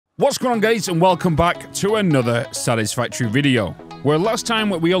What's going on, guys, and welcome back to another Satisfactory video, where last time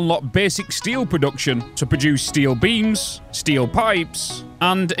we unlocked basic steel production to produce steel beams, steel pipes,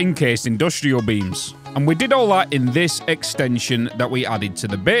 and encased industrial beams. And we did all that in this extension that we added to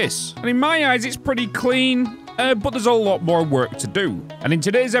the base. And in my eyes, it's pretty clean, but there's a lot more work to do. And in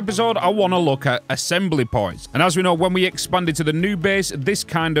today's episode, I want to look at assembly points. And as we know, when we expanded to the new base, this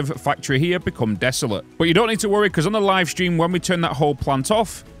kind of factory here become desolate. But you don't need to worry, because on the live stream, when we turn that whole plant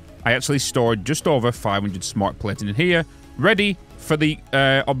off, I actually stored just over 500 smart plating in here, ready for the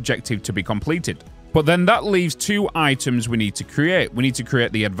objective to be completed. But then that leaves two items we need to create. We need to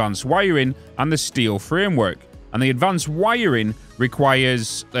create the advanced wiring and the steel framework. And the advanced wiring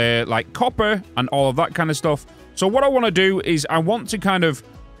requires like copper and all of that kind of stuff. So what I want to do is I want to kind of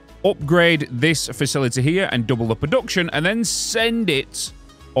upgrade this facility here and double the production and then send it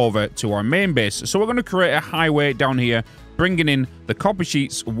over to our main base. So we're going to create a highway down here, bringing in the copper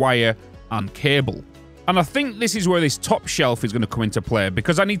sheets, wire, and cable. And I think this is where this top shelf is going to come into play,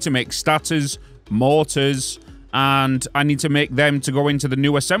 because I need to make statters, mortars, and I need to make them to go into the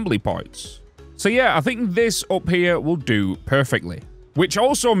new assembly points. So yeah, I think this up here will do perfectly. Which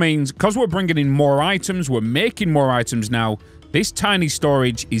also means, because we're bringing in more items, we're making more items now, this tiny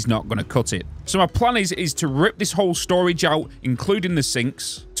storage is not going to cut it. So my plan is to rip this whole storage out, including the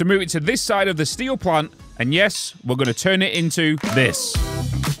sinks, to move it to this side of the steel plant, and yes, we're going to turn it into this.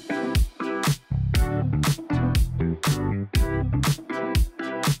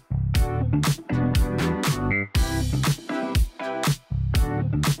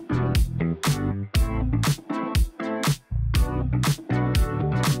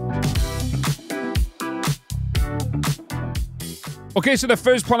 Okay, so the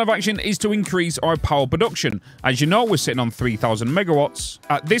first plan of action is to increase our power production. As you know, we're sitting on 3,000 megawatts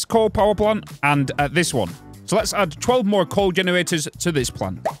at this coal power plant and at this one. So let's add 12 more coal generators to this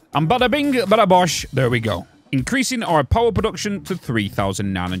plant. And bada bing, bada bosh, there we go. Increasing our power production to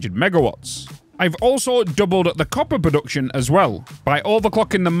 3,900 megawatts. I've also doubled the copper production as well by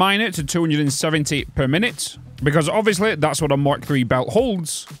overclocking the miner to 270 per minute. Because obviously, that's what a Mark III belt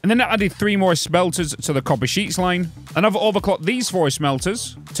holds. And then I added 3 more smelters to the copper sheets line. And I've overclocked these 4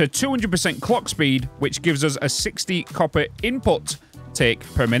 smelters to 200% clock speed, which gives us a 60 copper input take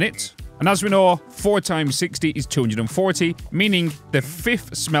per minute. And as we know, 4 times 60 is 240, meaning the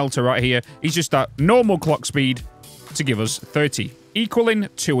 5th smelter right here is just at normal clock speed to give us 30, equaling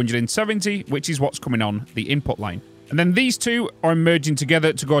 270, which is what's coming on the input line. And then these two are merging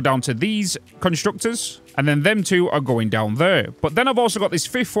together to go down to these constructors. And then them two are going down there. But then I've also got this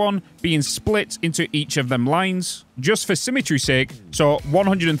 5th one being split into each of them lines, just for symmetry's sake. So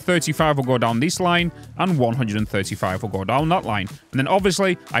 135 will go down this line, and 135 will go down that line. And then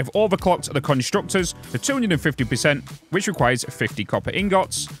obviously, I've overclocked the constructors to 250%, which requires 50 copper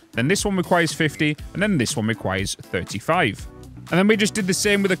ingots. Then this one requires 50, and then this one requires 35. And then we just did the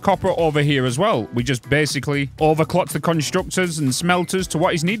same with the copper over here as well. We just basically overclocked the constructors and smelters to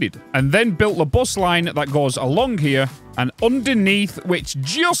what is needed. And then built the bus line that goes along here and underneath, which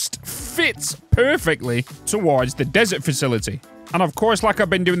just fits perfectly towards the desert facility. And of course, like I've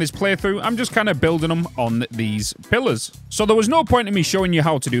been doing this playthrough, I'm just kind of building them on these pillars. So there was no point in me showing you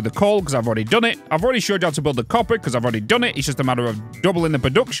how to do the coal, because I've already done it. I've already showed you how to build the copper, because I've already done it. It's just a matter of doubling the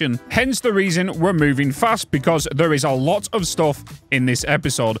production. Hence the reason we're moving fast, because there is a lot of stuff in this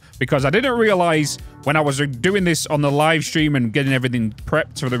episode. Because I didn't realize when I was doing this on the live stream and getting everything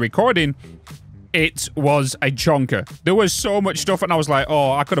prepped for the recording, it was a chonker. There was so much stuff, and I was like,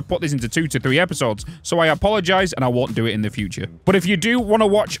 oh, I could have put this into 2 to 3 episodes. So I apologize, and I won't do it in the future. But if you do want to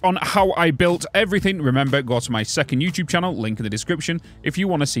watch on how I built everything, remember, go to my second YouTube channel, link in the description, if you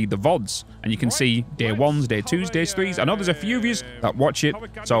want to see the VODs. And you can see day 1s, day 2s, day 3s. I know there's a few of you that watch it,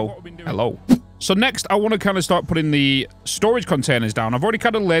 so hello. So next, I want to kind of start putting the storage containers down. I've already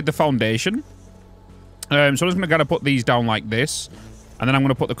kind of laid the foundation. So I'm just going to kind of put these down like this. And then I'm going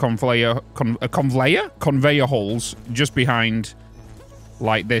to put the conveyor holes just behind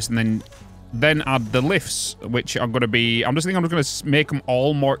like this. And then add the lifts, which I'm going to be... I'm just going to make them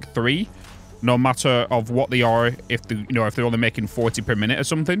all Mark III, no matter of what they are, if they're only making 40 per minute or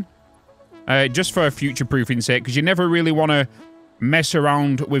something. Just for future-proofing sake, because you never really want to mess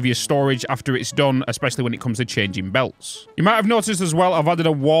around with your storage after it's done, especially when it comes to changing belts. You might have noticed as well, I've added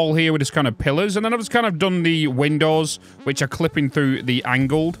a wall here with this kind of pillars, and then I've just kind of done the windows, which are clipping through the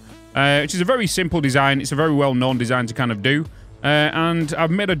angled, which is a very simple design. It's a very well-known design to kind of do. And I've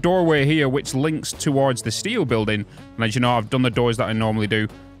made a doorway here which links towards the steel building. And as you know, I've done the doors that I normally do,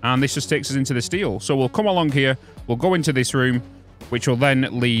 and this just takes us into the steel. So we'll come along here, we'll go into this room, which will then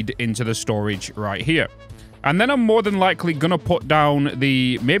lead into the storage right here. And then I'm more than likely going to put down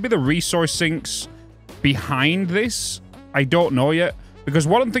maybe the resource sinks behind this. I don't know yet. Because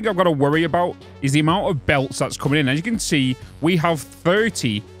what I think I've got to worry about is the amount of belts that's coming in. As you can see, we have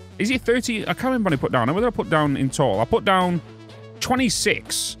 30. Is it 30? I can't remember what I put down. What did I put down in total? I put down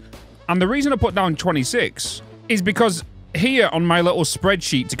 26. And the reason I put down 26 is because here on my little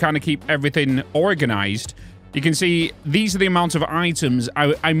spreadsheet to kind of keep everything organized, you can see these are the amount of items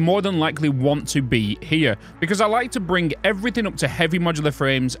I more than likely want to be here. Because I like to bring everything up to heavy modular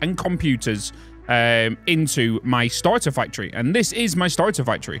frames and computers into my starter factory. And this is my starter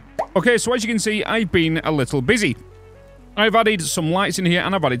factory. Okay, so as you can see, I've been a little busy. I've added some lights in here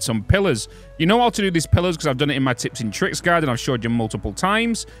and I've added some pillars. You know how to do these pillars because I've done it in my tips and tricks guide and I've showed you multiple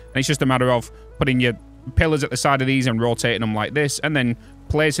times. And it's just a matter of putting your pillars at the side of these and rotating them like this and then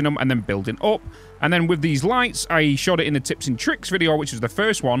placing them and then building up. And then with these lights, I showed it in the tips and tricks video, which was the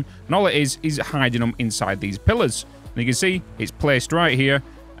first one. And all it is hiding them inside these pillars. And you can see it's placed right here.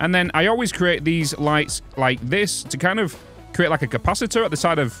 And then I always create these lights like this to kind of create like a capacitor at the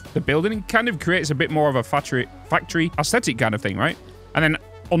side of the building. It kind of creates a bit more of a factory aesthetic kind of thing, right? And then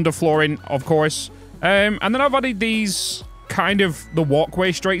underflooring, of course. And then I've added these kind of the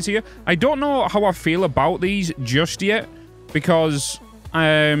walkway straights here. I don't know how I feel about these just yet because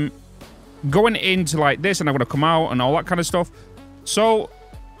going into like this and I'm going to come out and all that kind of stuff. So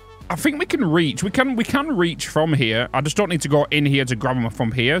I think we can reach. We can reach from here. I just don't need to go in here to grab them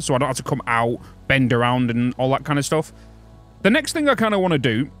from here, so I don't have to come out, bend around, and all that kind of stuff. The next thing I kind of want to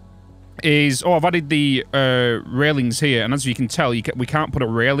do is... Oh, I've added the railings here, and as you can tell, we can't put a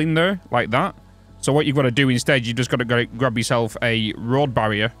railing there like that. So what you've got to do instead, you just got to grab yourself a road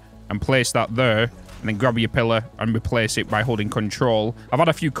barrier and place that there, and then grab your pillar and replace it by holding control. I've had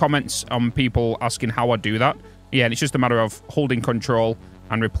a few comments on people asking how I do that. Yeah, and it's just a matter of holding control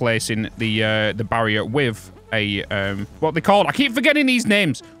and replacing the barrier with a what they called. I keep forgetting these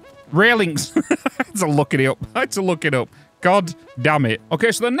names. Railings. I had to look it up. God damn it.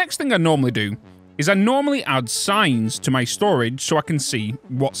 Okay, so the next thing I normally do is I normally add signs to my storage so I can see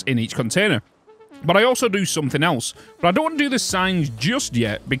what's in each container. But I also do something else. But I don't want to do the signs just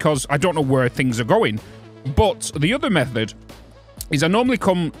yet because I don't know where things are going. But the other method is I normally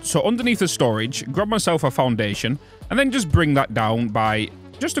come so underneath the storage, grab myself a foundation, and then just bring that down by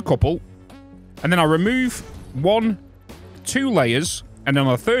just a couple. And then I remove 1, 2 layers, and then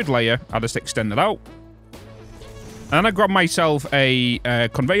on the third layer, I just extend it out. And then I grab myself a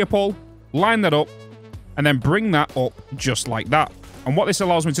conveyor pole, line that up, and then bring that up just like that. And what this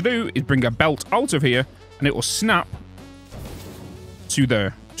allows me to do is bring a belt out of here, and it will snap to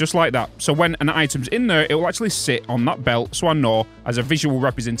there, just like that. So when an item's in there, it will actually sit on that belt, so I know, as a visual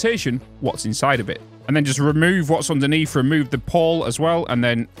representation, what's inside of it. And then just remove what's underneath, remove the pole as well, and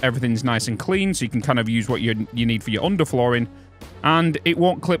then everything's nice and clean, so you can kind of use what you need for your underflooring, and it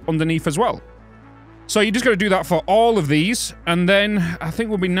won't clip underneath as well. So you just got to do that for all of these, and then I think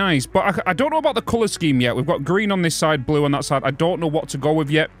we'll be nice. But I don't know about the color scheme yet. We've got green on this side, blue on that side. I don't know what to go with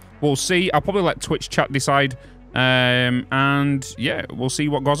yet. We'll see. I'll probably let Twitch chat decide. And yeah, we'll see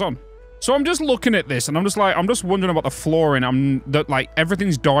what goes on. So I'm just looking at this, and I'm just wondering about the flooring. Like,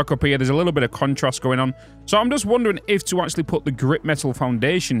 everything's dark up here. There's a little bit of contrast going on. So I'm just wondering if to actually put the grip metal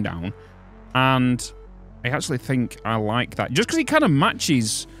foundation down. And I actually think I like that. Just because it kind of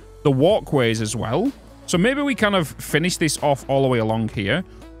matches the walkways as well. So maybe we kind of finish this off all the way along here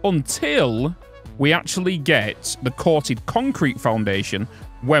until we actually get the coated concrete foundation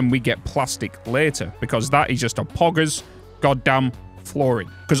when we get plastic later, because that is just a poggers goddamn flooring.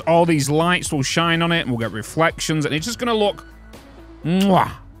 Because all these lights will shine on it and we'll get reflections and it's just going to look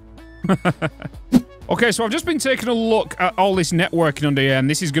mwah. Okay, so I've just been taking a look at all this networking under here, and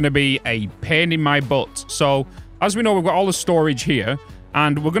this is going to be a pain in my butt. So as we know, we've got all the storage here.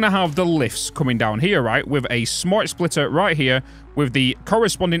 And we're going to have the lifts coming down here, right? With a smart splitter right here with the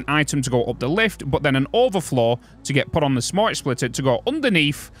corresponding item to go up the lift, but then an overflow to get put on the smart splitter to go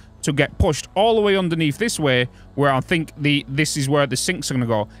underneath, to get pushed all the way underneath this way, where I think this is where the sinks are going to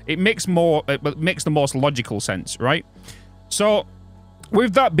go. It makes the most logical sense, right? So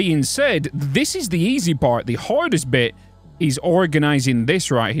with that being said, this is the easy part. The hardest bit is organizing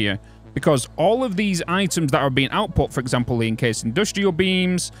this right here. Because all of these items that are being output, for example, the encased industrial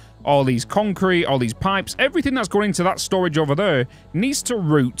beams, all these concrete, all these pipes, everything that's going into that storage over there needs to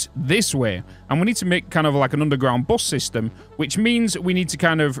route this way. And we need to make kind of like an underground bus system, which means we need to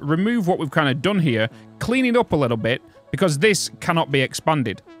kind of remove what we've kind of done here, clean it up a little bit, because this cannot be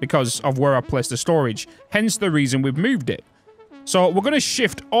expanded because of where I placed the storage. Hence the reason we've moved it. So we're going to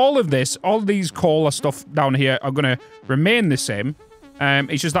shift all of this, all of these cola stuff down here are going to remain the same.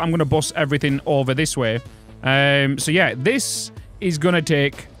 It's just that I'm going to bus everything over this way. So yeah, this is going to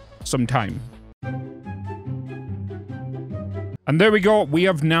take some time. And there we go. We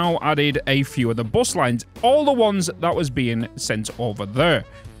have now added a few of the bus lines, all the ones that was being sent over there.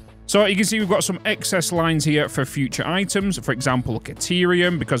 So you can see we've got some excess lines here for future items. For example,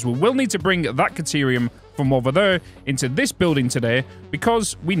 Caterium, because we will need to bring that Caterium from over there into this building today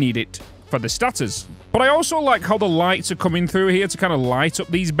because we need it for the status. But I also like how the lights are coming through here to kind of light up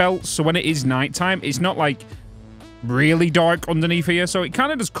these belts. So when it is nighttime, it's not like really dark underneath here. So it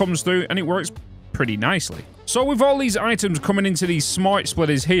kind of just comes through and it works pretty nicely. So with all these items coming into these smart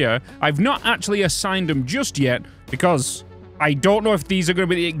splitters here, I've not actually assigned them just yet because I don't know if these are going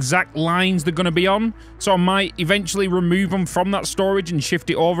to be the exact lines they're going to be on. So I might eventually remove them from that storage and shift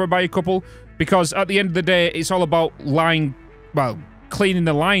it over by a couple, because at the end of the day, it's all about cleaning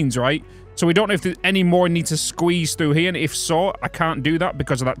the lines, right? So we don't know if there's any more need to squeeze through here, and if so, I can't do that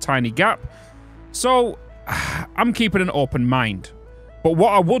because of that tiny gap. So I'm keeping an open mind. But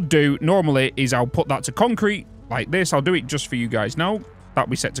what I would do normally is I'll put that to concrete like this. I'll do it just for you guys now. That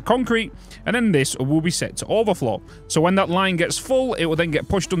will be set to concrete, and then this will be set to overflow. So when that line gets full, it will then get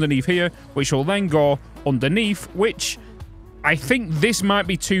pushed underneath here, which will then go underneath, which I think this might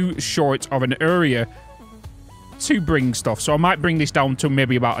be too short of an area to bring stuff. So I might bring this down to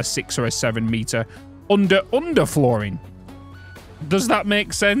maybe about a 6 or a 7 meter underflooring. Does that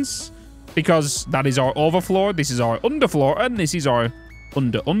make sense? Because that is our overfloor, this is our underfloor, and this is our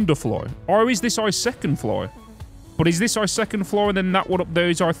underfloor. Or is this our second floor? But is this our second floor, and then that one up there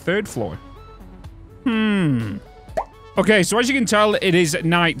is our third floor? Okay, so as you can tell, it is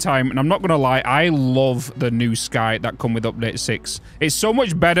nighttime, and I'm not going to lie, I love the new sky that come with Update 6. It's so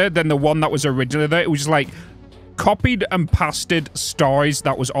much better than the one that was originally there. It was just like copied and pasted stars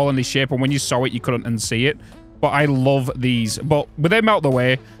that was all in this shape, and when you saw it, you couldn't unsee it. But I love these. But with them out the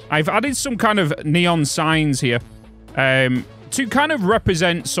way, I've added some kind of neon signs here to kind of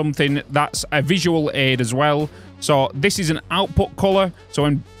represent something that's a visual aid as well. So this is an output color. So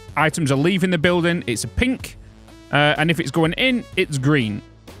when items are leaving the building, it's a pink. And if it's going in, it's green.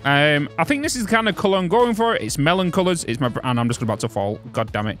 I think this is the kind of color I'm going for. It's melon colors. It's my, and I'm just about to fall.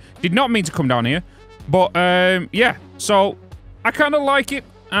 God damn it. Did not mean to come down here. But yeah, so I kind of like it.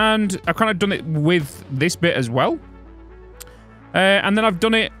 And I've kind of done it with this bit as well. And then I've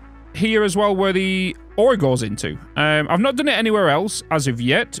done it here as well where the ore goes into. I've not done it anywhere else as of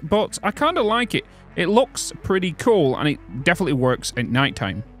yet, but I kind of like it. It looks pretty cool, and it definitely works at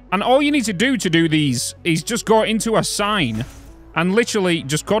nighttime. And all you need to do these is just go into a sign and literally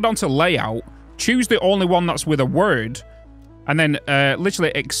just go down to layout, choose the only one that's with a word, and then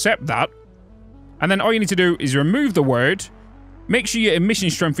literally accept that. And then all you need to do is remove the word, make sure your emission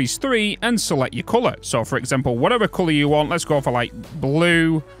strength is 3, and select your color. So for example, whatever color you want, let's go for like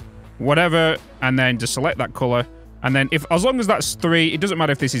blue, whatever, and then just select that color. And then as long as that's 3, it doesn't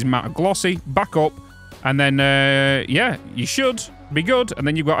matter if this is matte or glossy, back up, and then yeah, you should be good. And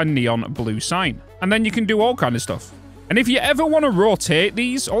then you've got a neon blue sign, and then you can do all kind of stuff. And if you ever want to rotate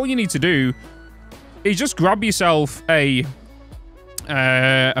these, all you need to do is just grab yourself a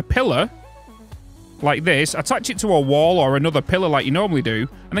pillar like this, attach it to a wall or another pillar like you normally do,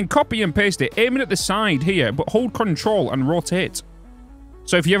 and then copy and paste it, aiming at the side here, but hold control and rotate.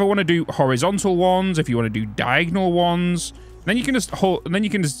 So if you ever want to do horizontal ones, if you want to do diagonal ones, then you can just hold, and then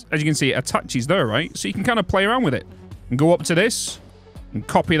you can just, as you can see, it attaches there, right? So you can kind of play around with it and go up to this and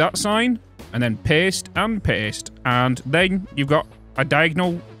copy that sign and then paste, and then you've got a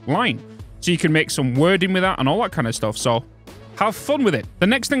diagonal line. So you can make some wording with that and all that kind of stuff. So have fun with it. The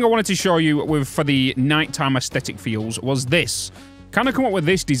next thing I wanted to show you for the nighttime aesthetic feels was this. Kind of come up with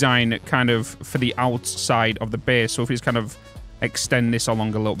this design kind of for the outside of the base. So if you just kind of extend this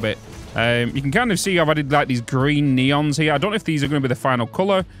along a little bit, you can kind of see I've added like these green neons here. I don't know if these are going to be the final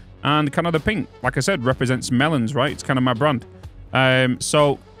color, and kind of the pink, like I said, represents melons, right? It's kind of my brand.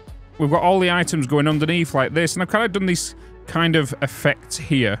 So we've got all the items going underneath like this, and I've kind of done this kind of effect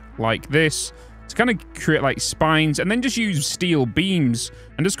here like this to kind of create like spines, and then just use steel beams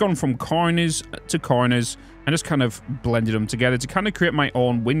and just gone from corners to corners and just kind of blended them together to kind of create my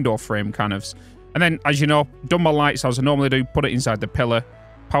own window frame kind of. And then, as you know, done my lights as I normally do, put it inside the pillar,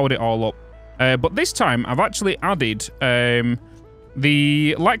 powered it all up. But this time, I've actually added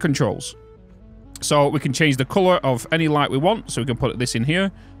the light controls. So we can change the color of any light we want, so we can put this in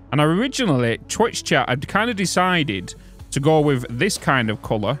here. And originally, Twitch chat, I'd kind of decided to go with this kind of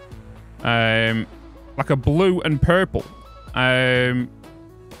color, like a blue and purple,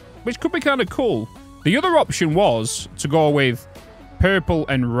 which could be kind of cool. The other option was to go with purple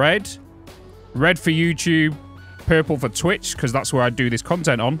and red. Red for YouTube, purple for Twitch, because that's where I do this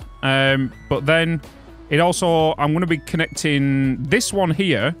content on. But then It also, I'm going to be connecting this one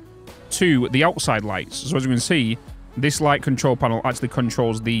here to the outside lights. So as you can see, this light control panel actually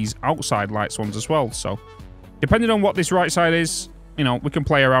controls these outside lights ones as well. So depending on what this right side is, you know, we can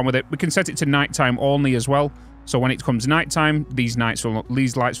play around with it. We can set it to nighttime only as well. So when it comes nighttime, these lights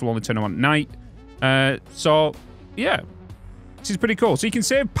will only turn on at night. So yeah, this is pretty cool. So you can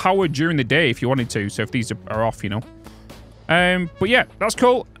save power during the day if you wanted to. So if these are off, you know. But yeah, that's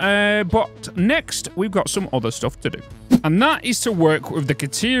cool. But next, we've got some other stuff to do. And that is to work with the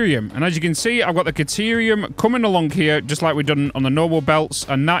Caterium. And as you can see, I've got the Caterium coming along here, just like we've done on the Noble Belts.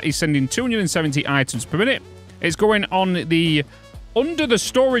 And that is sending 270 items per minute. It's going on the under the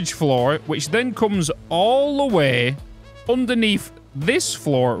storage floor, which then comes all the way underneath this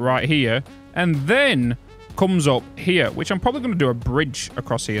floor right here. And then comes up here, which I'm probably going to do a bridge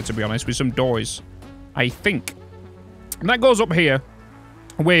across here, to be honest, with some doors, I think. And that goes up here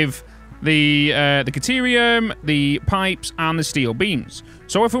with the Caterium, the pipes, and the steel beams.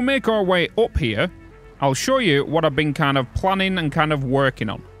 So if we make our way up here, I'll show you what I've been kind of planning and kind of working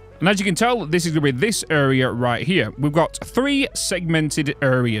on. And as you can tell, this is going to be this area right here. We've got 3 segmented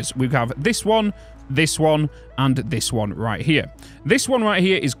areas. We have this one, and this one right here. This one right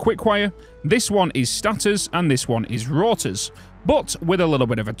here is quick-wire, this one is status, and this one is rotors. But with a little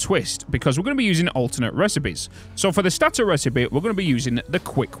bit of a twist, because we're going to be using alternate recipes. So for the stator recipe, we're going to be using the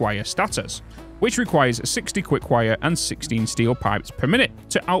quick-wire stators, which requires 60 quick-wire and 16 steel pipes per minute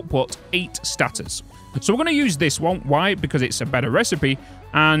to output 8 stators. So we're going to use this one. Why? Because it's a better recipe,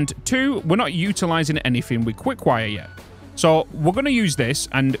 and 2, we're not utilizing anything with quick-wire yet. So we're going to use this,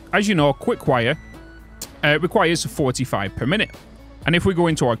 and as you know, quick-wire requires 45 per minute. And if we go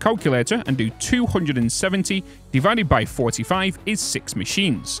into our calculator and do 270 divided by 45 is 6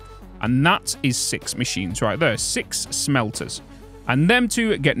 machines. And that is 6 machines right there, 6 smelters. And them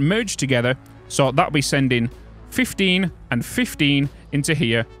two get merged together, so that'll be sending 15 and 15 into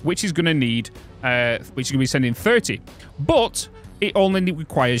here, which is going to need, which is going to be sending 30. But it only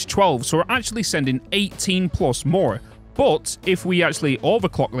requires 12, so we're actually sending 18 plus more. But if we actually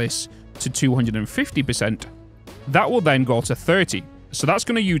overclock this to 250%, that will then go to 30. So that's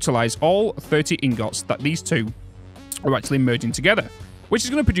going to utilize all 30 ingots that these two are actually merging together, which is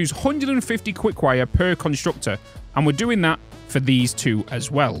going to produce 150 quick-wire per constructor. And we're doing that for these two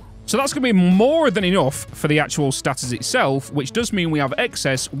as well. So that's going to be more than enough for the actual status itself, which does mean we have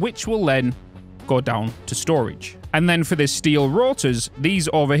excess, which will then go down to storage. And then for the steel rotors, these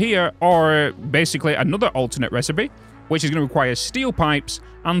over here are basically another alternate recipe, which is going to require steel pipes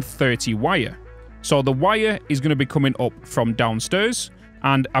and 30 wire. So the wire is going to be coming up from downstairs,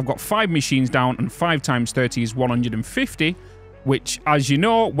 and I've got 5 machines down, and 5 times 30 is 150, which, as you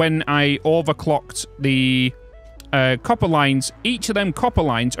know, when I overclocked the copper lines, each of them copper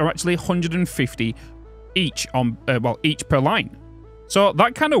lines are actually 150 each on, well, each per line. So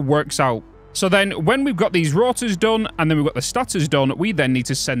that kind of works out. So then when we've got these rotors done and then we've got the stators done, we then need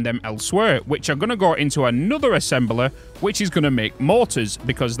to send them elsewhere, which are going to go into another assembler, which is going to make motors,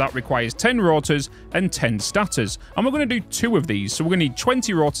 because that requires 10 rotors and 10 stators. And we're going to do 2 of these. So we're going to need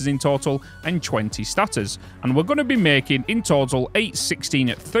 20 rotors in total and 20 stators. And we're going to be making in total 8,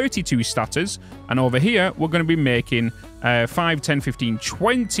 16, 32 stators. And over here, we're going to be making 5, 10, 15,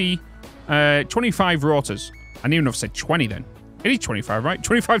 20, 25 rotors. I didn't even know if I said 20 then. It is 25, right?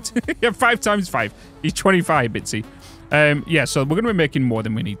 25, yeah, 5 times 5 is 25, Bitsy. Yeah, so we're going to be making more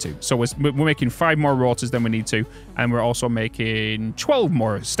than we need to. So we're making 5 more rotors than we need to, and we're also making 12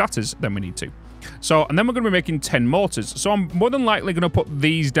 more stators than we need to. So, and then we're going to be making 10 motors. So I'm more than likely going to put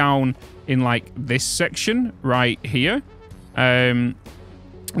these down in, like, this section right here. And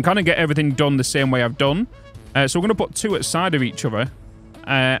kind of get everything done the same way I've done. So we're going to put 2 at the side of each other.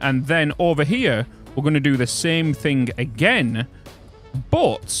 And then over here, we're going to do the same thing again,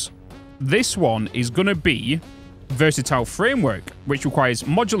 but this one is going to be versatile framework, which requires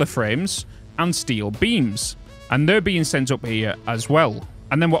modular frames and steel beams, and they're being sent up here as well.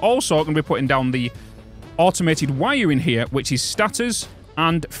 And then we're also going to be putting down the automated wire in here, which is stators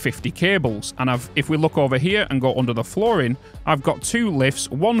and 50 cables. And if we look over here and go under the flooring, I've got 2 lifts,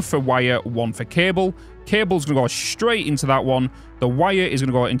 1 for wire, 1 for cable. Cable's going to go straight into that one. The wire is going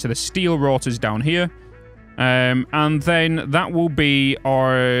to go into the steel rotors down here. And then that will be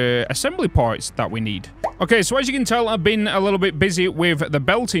our assembly parts that we need. Okay, so as you can tell, I've been a little bit busy with the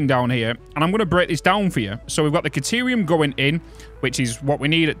belting down here, and I'm going to break this down for you. So we've got the Caterium going in, which is what we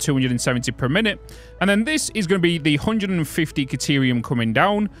need at 270 per minute. And then this is going to be the 150 Caterium coming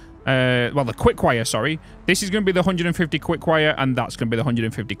down. well, the quick wire, sorry. This is going to be the 150 quick wire, and that's going to be the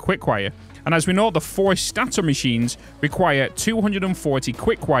 150 quick wire. And as we know, the 4 starter machines require 240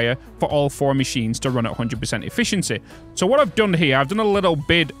 quick wire for all 4 machines to run at 100% efficiency. So what I've done here, I've done a little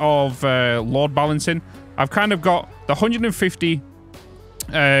bit of load balancing. I've kind of got the 150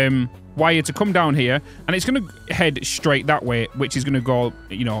 wire to come down here, and it's going to head straight that way, which is going to go,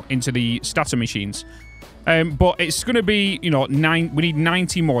 you know, into the starter machines. But it's going to be, you know, we need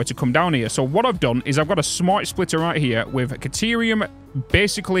 90 more to come down here. So what I've done is I've got a smart splitter right here with Caterium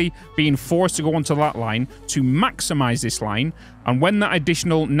basically being forced to go onto that line to maximize this line. And when that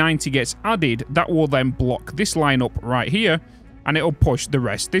additional 90 gets added, that will then block this line up right here, and it'll push the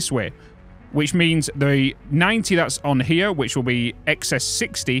rest this way. Which means the 90 that's on here, which will be excess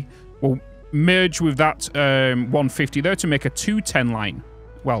 60, will merge with that 150 there to make a 210 line.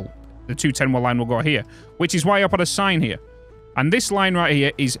 Well, the 210 line will go here, which is why I put a sign here. And this line right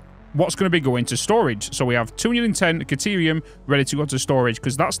here is what's going to be going to storage. So we have 210 Caterium ready to go to storage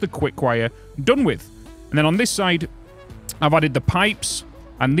because that's the quick wire done with. And then on this side, I've added the pipes,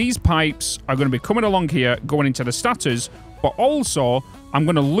 and these pipes are going to be coming along here, going into the starters, but also I'm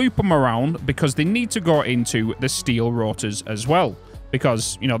going to loop them around because they need to go into the steel rotors as well.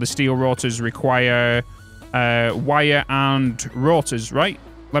 Because, you know, the steel rotors require wire and rotors, right?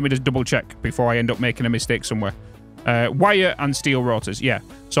 Let me just double check before I end up making a mistake somewhere. Wire and steel rotors, yeah.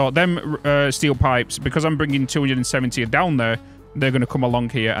 So them steel pipes, because I'm bringing 270 down there, they're going to come along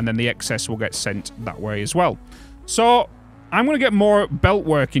here, and then the excess will get sent that way as well. So I'm going to get more belt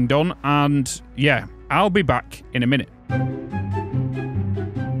working done, and yeah, I'll be back in a minute.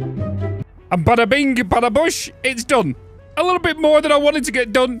 And bada bing, bada bush, it's done. A little bit more than I wanted to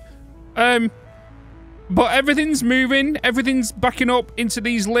get done. But everything's moving. Everything's backing up into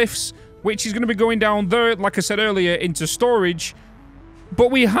these lifts, which is going to be going down there, like I said earlier, into storage. But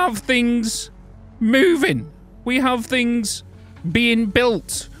we have things moving. We have things being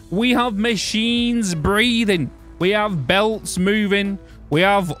built. We have machines breathing. We have belts moving. We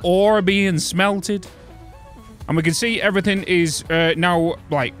have ore being smelted. And we can see everything is now,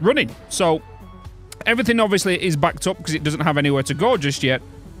 like, running. So everything obviously is backed up because it doesn't have anywhere to go just yet.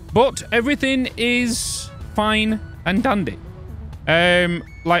 But everything is fine and dandy.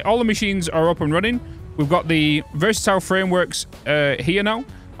 Like, all the machines are up and running. We've got the versatile frameworks here now.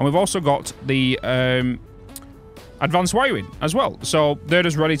 And we've also got the advanced wiring as well. So they're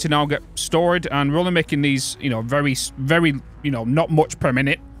just ready to now get stored. And we're only making these, you know, very, you know, not much per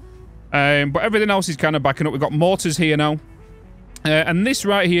minute. But everything else is kind of backing up. We've got motors here now. And this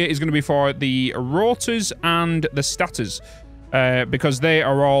right here is going to be for the rotors and the stators. Because they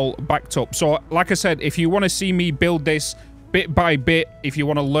are all backed up. So, like I said, if you want to see me build this bit by bit, if you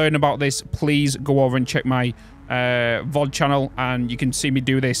want to learn about this, please go over and check my VOD channel, and you can see me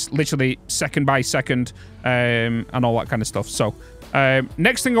do this literally second by second, and all that kind of stuff. So,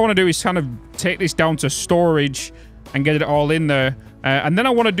 next thing I want to do is kind of take this down to storage and get it all in there. And then I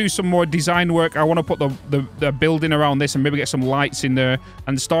want to do some more design work. I want to put the building around this and maybe get some lights in there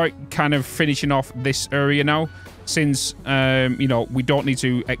and start kind of finishing off this area now. Since, you know, we don't need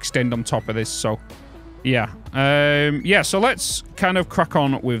to extend on top of this, so, yeah. Yeah, so let's kind of crack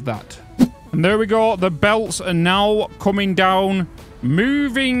on with that. And there we go. The belts are now coming down,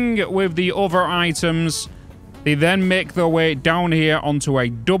 moving with the other items. They then make their way down here onto a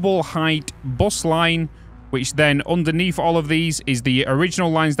double height bus line, which then underneath all of these is the original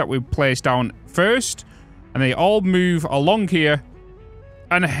lines that we placed down first. And they all move along here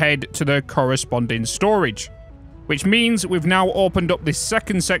and head to the corresponding storage. Which means we've now opened up this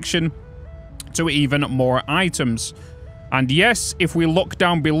second section to even more items. And yes, if we look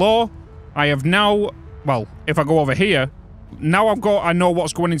down below, I have now, well, if I go over here, now I know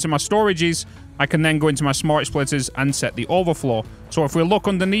what's going into my storages. I can then go into my smart splitters and set the overflow. So if we look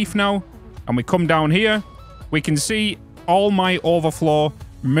underneath now, and we come down here, we can see all my overflow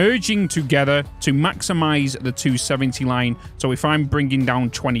merging together to maximize the 270 line. So if I'm bringing down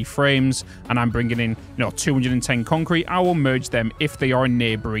 20 frames and I'm bringing in, you know, 210 concrete, I will merge them if they are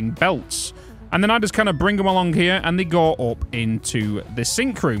neighboring belts. And then I just kind of bring them along here and they go up into the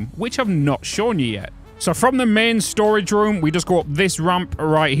sink room, which I've not shown you yet. So from the main storage room, we just go up this ramp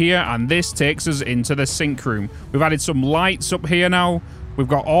right here, and this takes us into the sink room. We've added some lights up here now. We've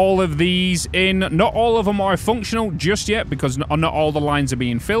got all of these in. Not all of them are functional just yet because not all the lines are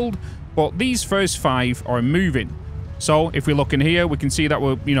being filled, but these first 5 are moving. So if we look in here, we can see that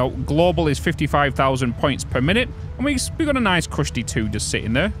we're, you know, global is 55,000 points per minute, and we've got a nice crusty 2 just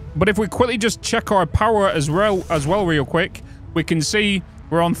sitting there. But if we quickly just check our power as well real quick, we can see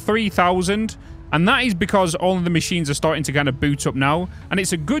we're on 3,000, And that is because all of the machines are starting to kind of boot up now. And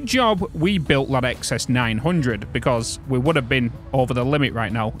it's a good job we built that XS 900 because we would have been over the limit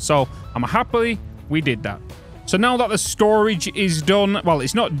right now. So I'm happy we did that. So now that the storage is done, well,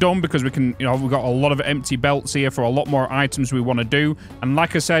 it's not done because we can, we've got a lot of empty belts here for a lot more items we want to do. And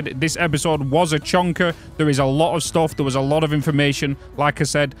like I said, this episode was a chonker. There is a lot of stuff. There was a lot of information. Like I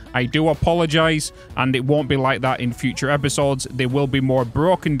said, I do apologize, and it won't be like that in future episodes. They will be more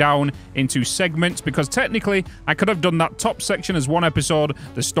broken down into segments because technically I could have done that top section as one episode,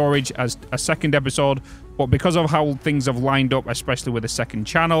 the storage as a second episode. But because of how things have lined up, especially with the second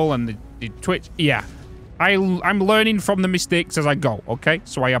channel and the Twitch, yeah. I'm learning from the mistakes as I go, okay?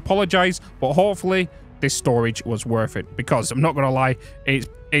 So I apologize, but hopefully this storage was worth it because I'm not going to lie,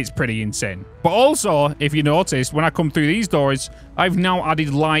 it's pretty insane. But also, if you notice, when I come through these doors, I've now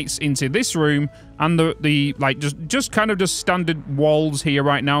added lights into this room and the like just kind of just standard walls here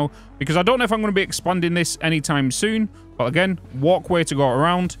right now because I don't know if I'm going to be expanding this anytime soon. But again, walkway to go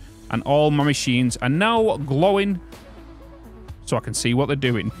around and all my machines are now glowing so I can see what they're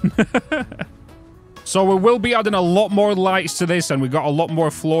doing. So we will be adding a lot more lights to this, and we've got a lot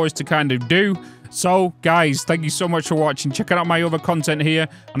more floors to kind of do. So, guys, thank you so much for watching. Checking out my other content here.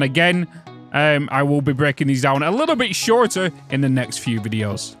 And again, I will be breaking these down a little bit shorter in the next few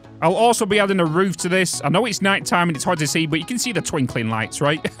videos. I'll also be adding a roof to this. I know it's nighttime and it's hard to see, but you can see the twinkling lights,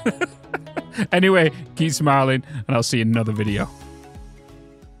 right? Anyway, keep smiling, and I'll see you in another video.